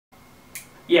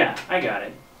Yeah, I got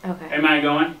it. Okay. Am I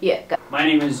going? Yeah, go. My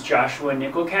name is Joshua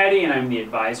Nichol-Caddy, and I'm the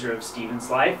advisor of Stevens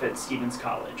Life at Stevens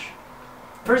College.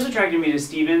 First attracted me to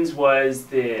Stevens was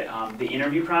the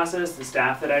interview process, the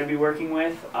staff that I'd be working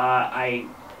with. I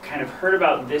kind of heard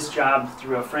about this job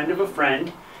through a friend of a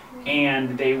friend,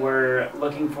 and they were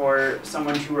looking for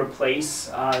someone to replace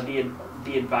the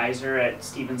advisor at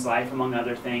Stevens Life, among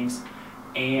other things.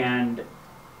 And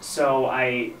so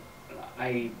I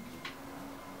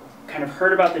kind of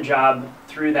heard about the job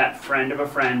through that friend of a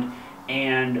friend,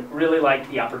 and really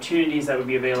liked the opportunities that would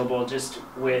be available just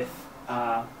with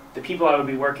the people I would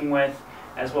be working with,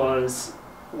 as well as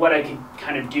what I could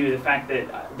kind of do. The fact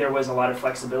that there was a lot of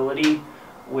flexibility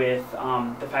with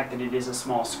the fact that it is a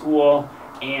small school,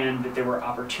 and that there were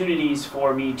opportunities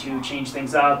for me to change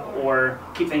things up or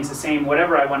keep things the same,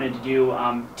 whatever I wanted to do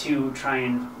to try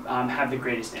and have the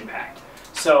greatest impact.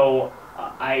 So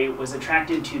I was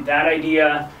attracted to that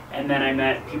idea, and then I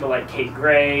met people like Kate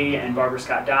Gray and Barbara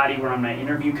Scott Dottie were on my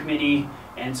interview committee,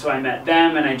 and so I met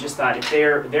them, and I just thought if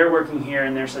they're working here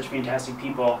and they're such fantastic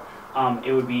people,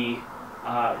 it would be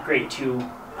great to,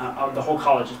 the whole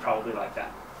college is probably like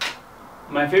that.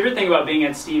 My favorite thing about being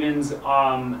at Stevens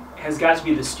has got to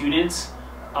be the students.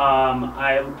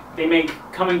 They make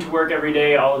coming to work every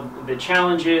day, all of the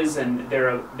challenges and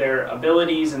their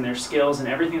abilities and their skills and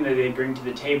everything that they bring to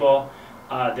the table.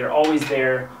 They're always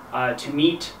there to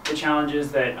meet the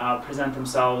challenges that present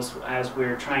themselves as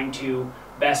we're trying to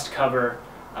best cover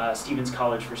Stevens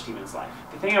College for Stevens Life.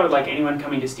 The thing I would like anyone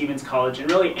coming to Stevens College, and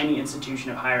really any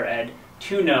institution of higher ed,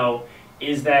 to know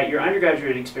is that your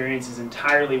undergraduate experience is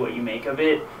entirely what you make of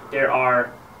it. There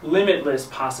are limitless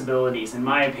possibilities, in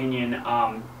my opinion.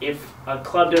 If a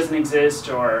club doesn't exist,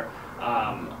 or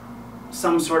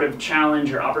some sort of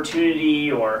challenge or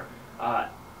opportunity, or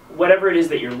whatever it is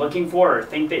that you're looking for or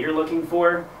think that you're looking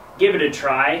for, give it a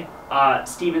try.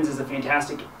 Stevens is a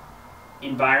fantastic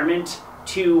environment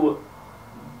to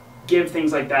give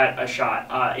things like that a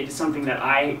shot. It is something that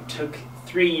I took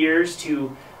 3 years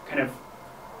to kind of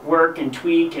work and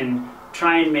tweak and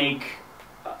try and make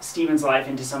Stevens Life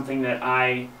into something that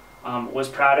I was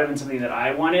proud of and something that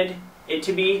I wanted it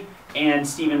to be, and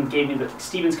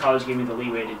Stevens College gave me the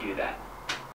leeway to do that.